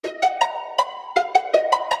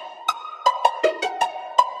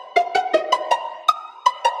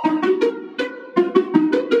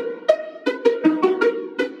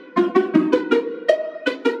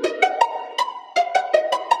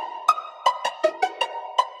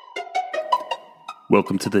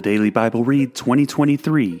Welcome to the Daily Bible Read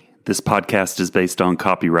 2023. This podcast is based on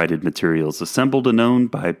copyrighted materials assembled and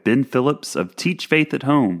owned by Ben Phillips of Teach Faith at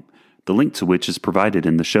Home, the link to which is provided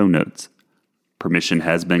in the show notes. Permission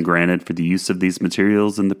has been granted for the use of these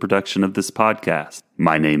materials in the production of this podcast.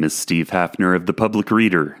 My name is Steve Hafner of The Public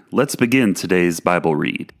Reader. Let's begin today's Bible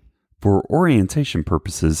read. For orientation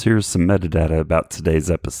purposes, here's some metadata about today's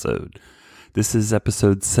episode. This is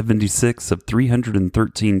episode 76 of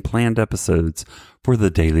 313 planned episodes for the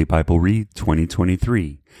Daily Bible Read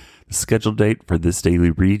 2023. The scheduled date for this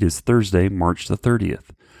daily read is Thursday, March the 30th.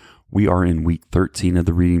 We are in week 13 of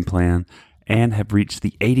the reading plan and have reached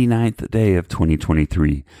the 89th day of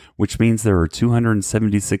 2023, which means there are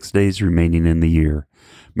 276 days remaining in the year.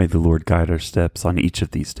 May the Lord guide our steps on each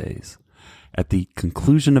of these days. At the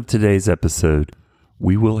conclusion of today's episode,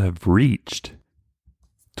 we will have reached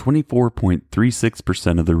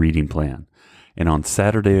 24.36% of the reading plan, and on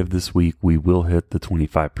Saturday of this week, we will hit the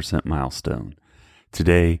 25% milestone.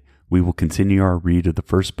 Today, we will continue our read of the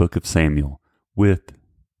first book of Samuel with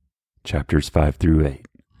chapters 5 through 8.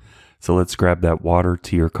 So let's grab that water,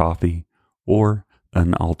 tea, or coffee, or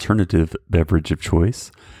an alternative beverage of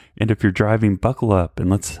choice. And if you're driving, buckle up and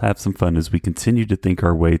let's have some fun as we continue to think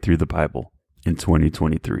our way through the Bible in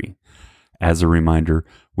 2023. As a reminder,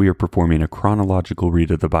 we are performing a chronological read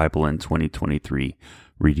of the Bible in 2023,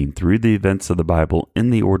 reading through the events of the Bible in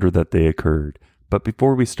the order that they occurred. But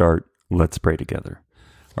before we start, let's pray together.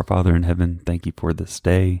 Our Father in heaven, thank you for this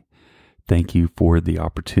day. Thank you for the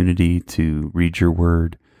opportunity to read your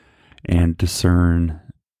word and discern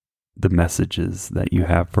the messages that you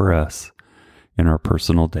have for us in our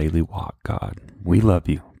personal daily walk, God. We love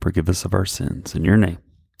you. Forgive us of our sins. In your name,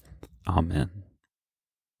 amen.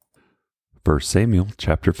 1 Samuel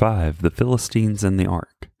chapter 5, the Philistines and the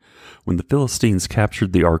Ark. When the Philistines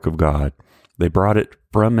captured the Ark of God, they brought it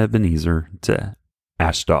from Ebenezer to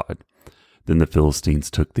Ashdod. Then the Philistines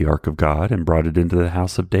took the Ark of God and brought it into the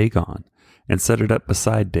house of Dagon and set it up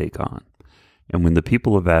beside Dagon. And when the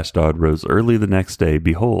people of Ashdod rose early the next day,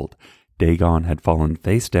 behold, Dagon had fallen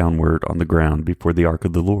face downward on the ground before the Ark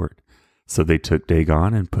of the Lord. So they took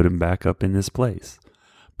Dagon and put him back up in his place.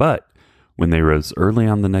 But when they rose early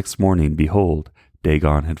on the next morning, behold,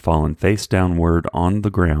 Dagon had fallen face downward on the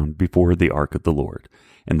ground before the Ark of the Lord,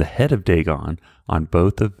 and the head of Dagon on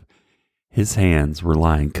both of his hands were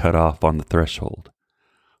lying cut off on the threshold.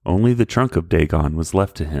 Only the trunk of Dagon was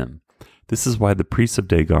left to him. This is why the priests of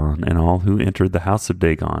Dagon and all who entered the house of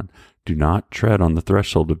Dagon do not tread on the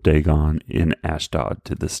threshold of Dagon in Ashdod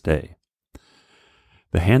to this day.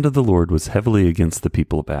 The hand of the Lord was heavily against the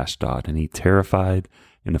people of Ashdod, and he terrified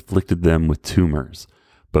and afflicted them with tumors,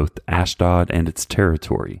 both Ashdod and its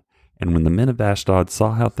territory. And when the men of Ashdod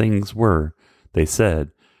saw how things were, they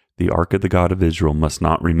said, "The ark of the God of Israel must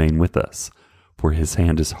not remain with us, for his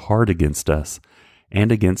hand is hard against us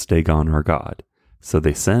and against Dagon our God." So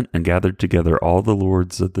they sent and gathered together all the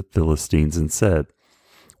lords of the Philistines and said,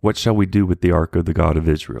 "What shall we do with the ark of the God of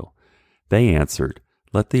Israel?" They answered,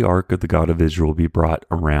 "Let the ark of the God of Israel be brought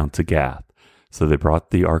around to Gath." So they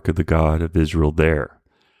brought the ark of the God of Israel there.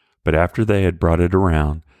 But after they had brought it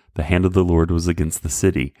around, the hand of the Lord was against the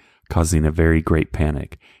city, causing a very great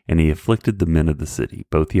panic, and he afflicted the men of the city,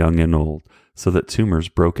 both young and old, so that tumors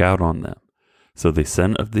broke out on them. So they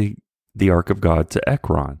sent of the ark of God to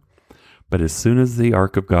Ekron. But as soon as the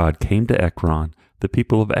ark of God came to Ekron, the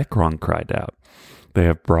people of Ekron cried out, "They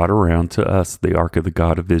have brought around to us the ark of the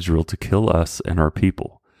God of Israel to kill us and our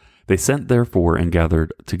people." They sent therefore and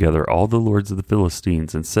gathered together all the lords of the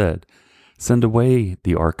Philistines and said, "Send away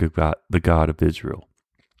the ark of God, the God of Israel,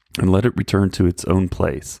 and let it return to its own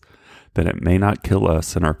place, that it may not kill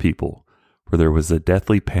us and our people." For there was a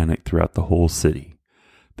deathly panic throughout the whole city.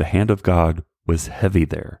 The hand of God was heavy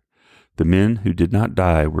there. The men who did not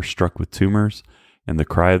die were struck with tumors, and the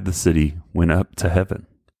cry of the city went up to heaven.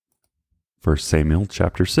 1 Samuel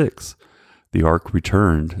chapter 6. The ark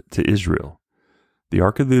returned to Israel. The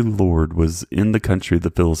ark of the Lord was in the country of the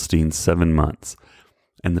Philistines 7 months.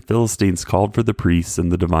 And the Philistines called for the priests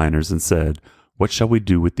and the diviners and said, "What shall we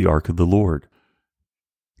do with the ark of the Lord?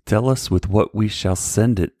 Tell us with what we shall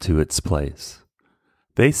send it to its place."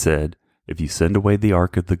 They said, "If you send away the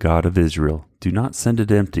ark of the God of Israel, do not send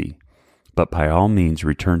it empty, but by all means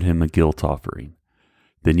return him a guilt offering.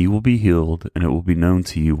 Then you will be healed, and it will be known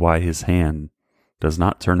to you why his hand does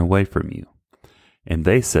not turn away from you." And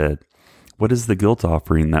they said, "What is the guilt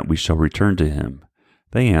offering that we shall return to him?"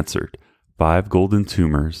 They answered, 5 golden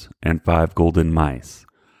tumors and 5 golden mice,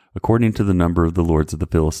 according to the number of the lords of the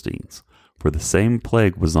Philistines, for the same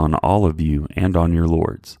plague was on all of you and on your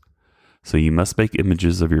lords. So you must make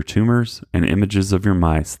images of your tumors and images of your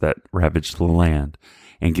mice that ravaged the land,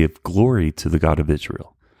 and give glory to the God of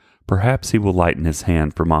Israel. Perhaps he will lighten his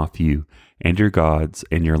hand from off you and your gods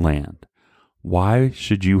and your land. Why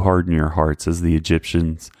should you harden your hearts as the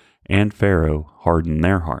Egyptians and Pharaoh hardened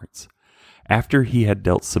their hearts? After he had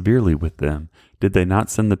dealt severely with them, did they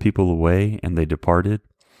not send the people away, and they departed?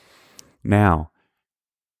 Now,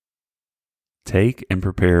 take and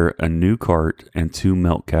prepare a new cart and 2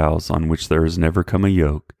 milk cows on which there has never come a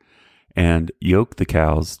yoke, and yoke the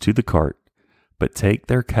cows to the cart, but take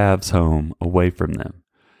their calves home away from them.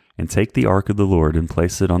 And take the ark of the Lord and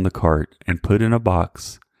place it on the cart, and put in a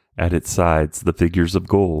box at its sides the figures of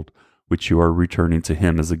gold, which you are returning to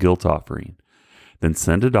him as a guilt offering. Then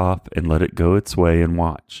send it off and let it go its way, and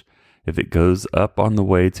watch. If it goes up on the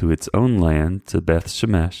way to its own land, to Beth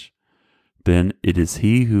Shemesh, then it is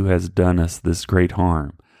he who has done us this great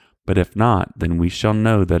harm. But if not, then we shall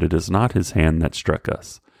know that it is not his hand that struck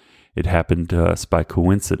us. It happened to us by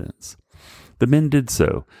coincidence. The men did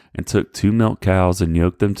so, and took 2 milk cows, and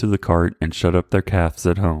yoked them to the cart, and shut up their calves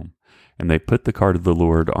at home. And they put the cart of the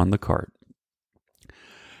Lord on the cart,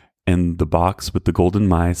 and the box with the golden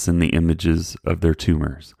mice and the images of their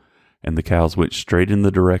tumors. And the cows went straight in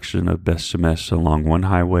the direction of Beth Shemesh along one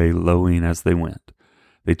highway, lowing as they went.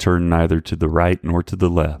 They turned neither to the right nor to the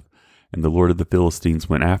left, and the Lord of the Philistines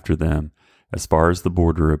went after them as far as the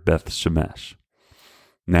border of Beth Shemesh.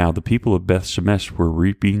 Now the people of Beth Shemesh were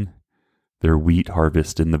reaping their wheat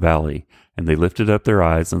harvest in the valley, and they lifted up their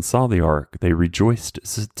eyes and saw the ark. They rejoiced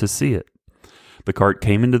to see it. The cart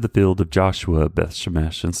came into the field of Joshua of Beth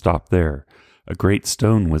Shemesh and stopped there. A great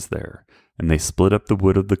stone was there, and they split up the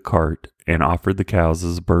wood of the cart and offered the cows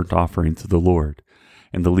as a burnt offering to the Lord.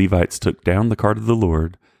 And the Levites took down the cart of the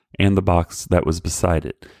Lord and the box that was beside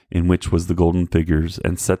it, in which was the golden figures,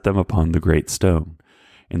 and set them upon the great stone.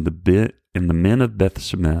 And the men of Beth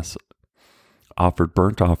Shemesh offered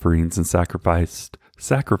burnt offerings and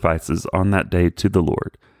sacrifices on that day to the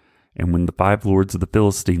Lord. And when the 5 lords of the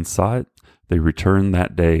Philistines saw it, they returned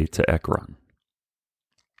that day to Ekron.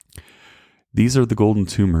 These are the golden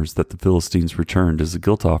tumors that the Philistines returned as a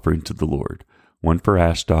guilt offering to the Lord: 1 for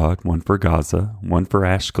Ashdod, 1 for Gaza, 1 for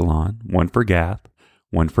Ashkelon, 1 for Gath,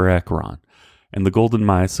 1 for Ekron. And the golden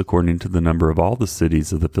mice, according to the number of all the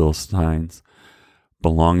cities of the Philistines,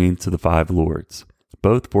 belonging to the 5 lords,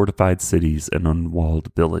 both fortified cities and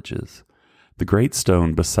unwalled villages. The great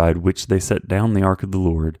stone beside which they set down the ark of the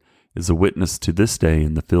Lord is a witness to this day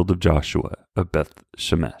in the field of Joshua of Beth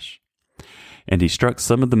Shemesh. And he struck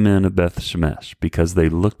some of the men of Beth Shemesh, because they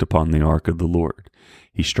looked upon the ark of the Lord.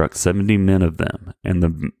 He struck 70 men of them, and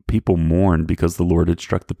the people mourned because the Lord had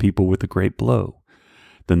struck the people with a great blow.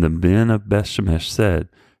 Then the men of Beth Shemesh said,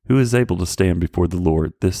 Who is able to stand before the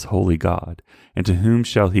Lord, this holy God? And to whom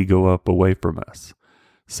shall he go up away from us?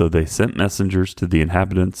 So they sent messengers to the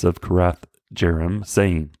inhabitants of Kiriath Jearim,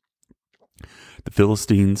 saying, The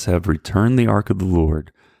Philistines have returned the ark of the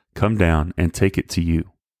Lord. Come down and take it to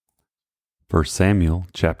you. 1 Samuel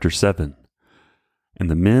chapter 7. And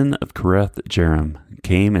the men of Kiriath Jearim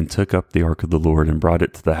came and took up the ark of the Lord and brought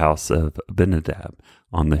it to the house of Abinadab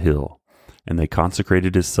on the hill. And they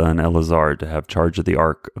consecrated his son Eleazar to have charge of the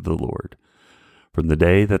ark of the Lord. From the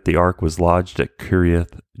day that the ark was lodged at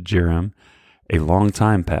Kiriath Jearim, a long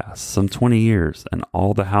time passed, some 20 years, and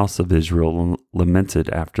all the house of Israel lamented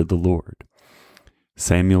after the Lord.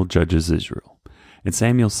 Samuel judges Israel. And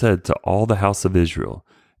Samuel said to all the house of Israel,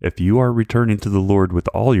 If you are returning to the Lord with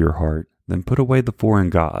all your heart, then put away the foreign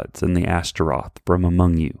gods and the Ashtaroth from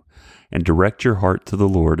among you, and direct your heart to the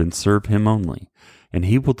Lord and serve him only, and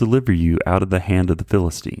he will deliver you out of the hand of the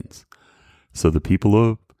Philistines. So the people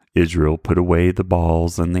of Israel put away the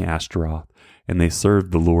Baals and the Ashtaroth, and they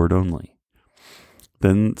served the Lord only.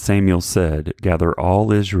 Then Samuel said, Gather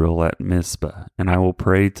all Israel at Mizpah, and I will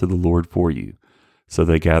pray to the Lord for you. So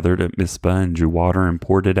they gathered at Mizpah and drew water and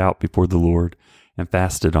poured it out before the Lord, and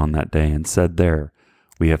fasted on that day, and said there,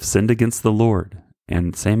 We have sinned against the Lord.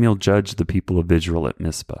 And Samuel judged the people of Israel at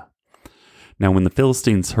Mizpah. Now when the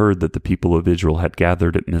Philistines heard that the people of Israel had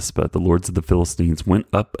gathered at Mizpah, the lords of the Philistines went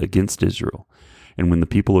up against Israel. And when the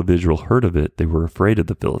people of Israel heard of it, they were afraid of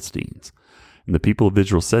the Philistines. And the people of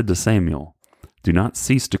Israel said to Samuel, Do not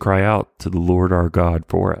cease to cry out to the Lord our God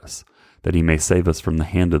for us, that he may save us from the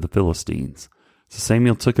hand of the Philistines. So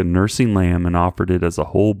Samuel took a nursing lamb and offered it as a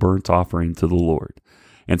whole burnt offering to the Lord.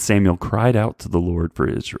 And Samuel cried out to the Lord for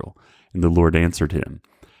Israel, and the Lord answered him.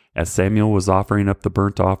 As Samuel was offering up the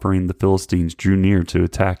burnt offering, the Philistines drew near to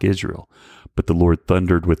attack Israel. But the Lord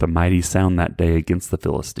thundered with a mighty sound that day against the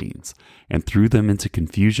Philistines, and threw them into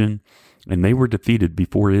confusion, and they were defeated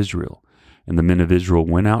before Israel. And the men of Israel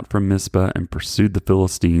went out from Mizpah and pursued the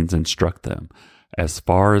Philistines and struck them, as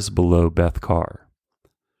far as below Beth-kar.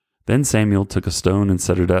 Then Samuel took a stone and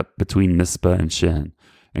set it up between Mizpah and Shen,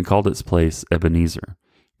 and called its place Ebenezer.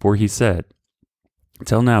 For he said,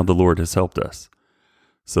 "Till now the Lord has helped us."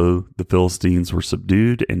 So the Philistines were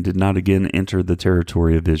subdued and did not again enter the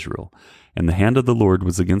territory of Israel. And the hand of the Lord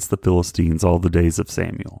was against the Philistines all the days of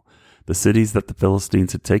Samuel. The cities that the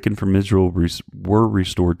Philistines had taken from Israel were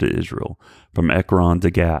restored to Israel, from Ekron to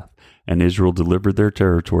Gath, and Israel delivered their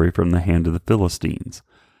territory from the hand of the Philistines.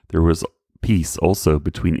 There was peace also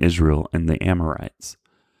between Israel and the Amorites.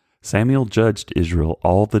 Samuel judged Israel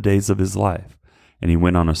all the days of his life, and he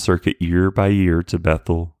went on a circuit year by year to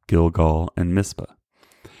Bethel, Gilgal, and Mizpah.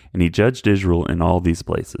 And he judged Israel in all these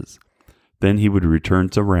places. Then he would return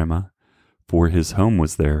to Ramah, for his home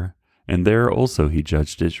was there, and there also he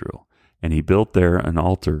judged Israel, and he built there an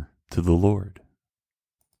altar to the Lord.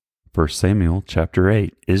 1 Samuel chapter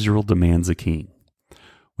 8, Israel demands a king.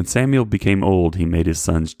 When Samuel became old, he made his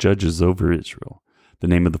sons judges over Israel. The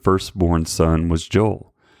name of the firstborn son was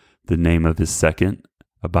Joel. The name of his second,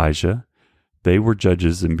 Abijah. They were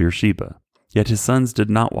judges in Beersheba. Yet his sons did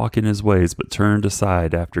not walk in his ways, but turned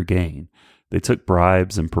aside after gain. They took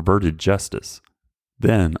bribes and perverted justice.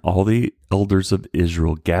 Then all the elders of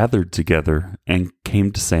Israel gathered together and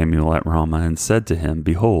came to Samuel at Ramah and said to him,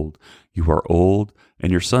 "Behold, you are old,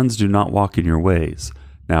 and your sons do not walk in your ways.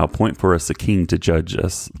 Now appoint for us a king to judge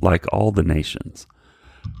us like all the nations."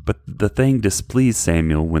 But the thing displeased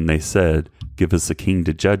Samuel when they said, "Give us a king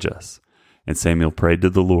to judge us." And Samuel prayed to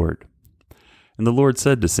the Lord. And the Lord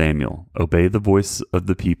said to Samuel, "Obey the voice of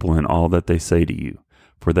the people in all that they say to you,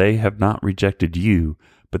 for they have not rejected you,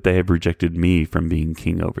 but they have rejected me from being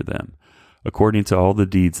king over them, according to all the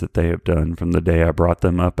deeds that they have done from the day I brought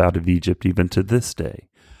them up out of Egypt even to this day,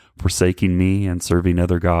 forsaking me and serving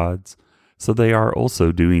other gods. So they are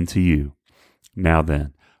also doing to you. Now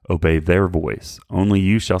then, obey their voice. Only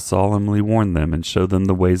you shall solemnly warn them and show them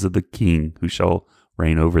the ways of the king who shall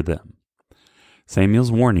reign over them."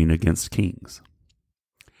 Samuel's warning against kings.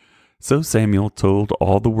 So Samuel told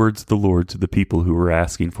all the words of the Lord to the people who were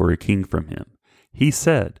asking for a king from him. He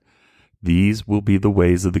said, "These will be the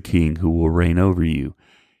ways of the king who will reign over you.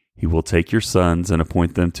 He will take your sons and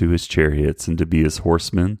appoint them to his chariots and to be his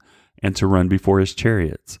horsemen and to run before his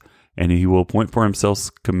chariots. And he will appoint for himself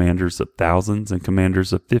commanders of thousands and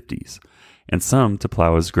commanders of 50s, and some to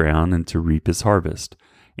plow his ground and to reap his harvest,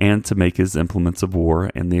 and to make his implements of war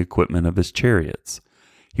and the equipment of his chariots.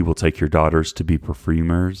 He will take your daughters to be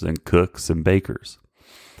perfumers and cooks and bakers.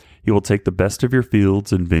 He will take the best of your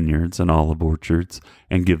fields and vineyards and olive orchards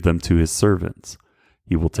and give them to his servants.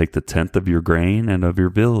 He will take the tenth of your grain and of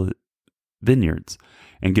your vineyards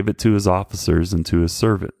and give it to his officers and to his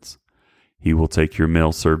servants. He will take your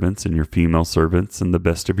male servants and your female servants and the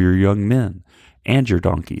best of your young men and your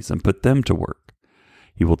donkeys and put them to work.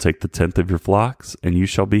 He will take the tenth of your flocks, and you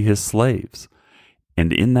shall be his slaves.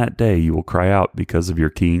 And in that day you will cry out because of your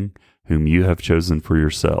king, whom you have chosen for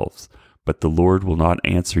yourselves. But the Lord will not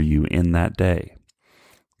answer you in that day."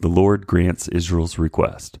 The Lord grants Israel's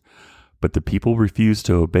request. But the people refused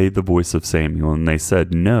to obey the voice of Samuel, and they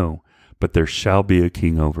said, "No, but there shall be a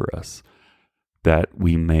king over us, that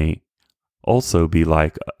we may also be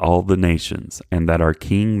like all the nations, and that our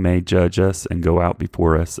king may judge us and go out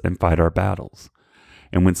before us and fight our battles."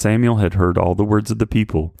 And when Samuel had heard all the words of the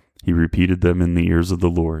people, he repeated them in the ears of the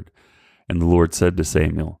Lord. And the Lord said to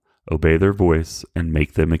Samuel, "Obey their voice and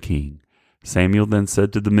make them a king." Samuel then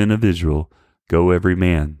said to the men of Israel, "Go every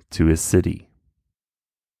man to his city."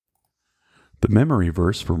 The memory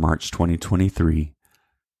verse for March 2023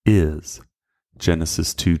 is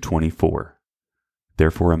Genesis 2:24.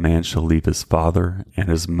 "Therefore a man shall leave his father and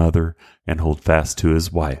his mother and hold fast to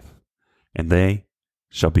his wife, and they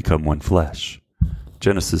shall become one flesh."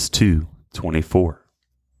 Genesis 2:24.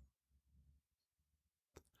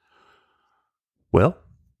 Well,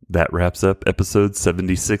 that wraps up episode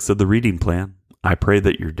 76 of the Reading Plan. I pray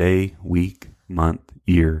that your day, week, month,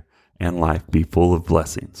 year, and life be full of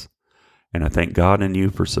blessings. And I thank God and you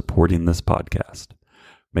for supporting this podcast.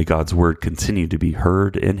 May God's word continue to be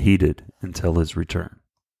heard and heeded until his return.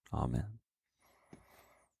 Amen.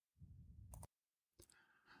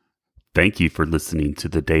 Thank you for listening to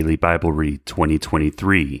the Daily Bible Read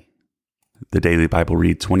 2023. The Daily Bible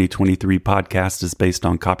Read 2023 podcast is based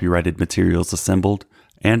on copyrighted materials assembled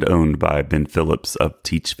and owned by Ben Phillips of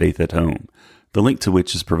Teach Faith at Home, the link to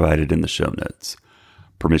which is provided in the show notes.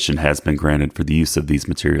 Permission has been granted for the use of these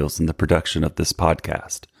materials in the production of this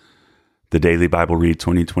podcast. The Daily Bible Read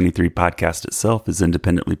 2023 podcast itself is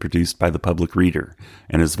independently produced by the Public Reader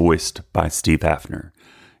and is voiced by Steve Hafner.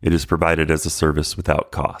 It is provided as a service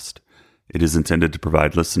without cost. It is intended to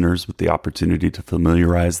provide listeners with the opportunity to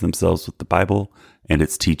familiarize themselves with the Bible and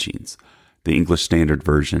its teachings. The English Standard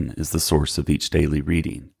Version is the source of each daily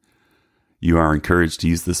reading. You are encouraged to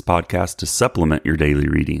use this podcast to supplement your daily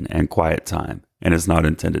reading and quiet time, and is not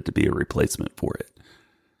intended to be a replacement for it.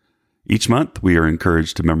 Each month, we are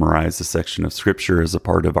encouraged to memorize a section of Scripture as a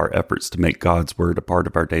part of our efforts to make God's Word a part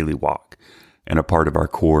of our daily walk and a part of our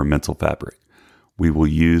core mental fabric. We will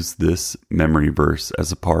use this memory verse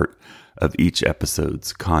as a part of each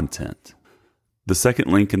episode's content. The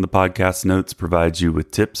second link in the podcast notes provides you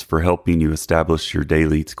with tips for helping you establish your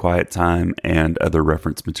daily quiet time and other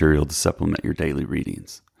reference material to supplement your daily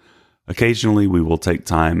readings. Occasionally, we will take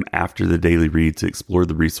time after the daily read to explore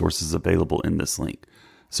the resources available in this link,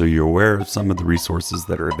 so you're aware of some of the resources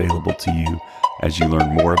that are available to you as you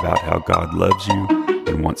learn more about how God loves you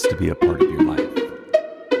and wants to be a part of your life.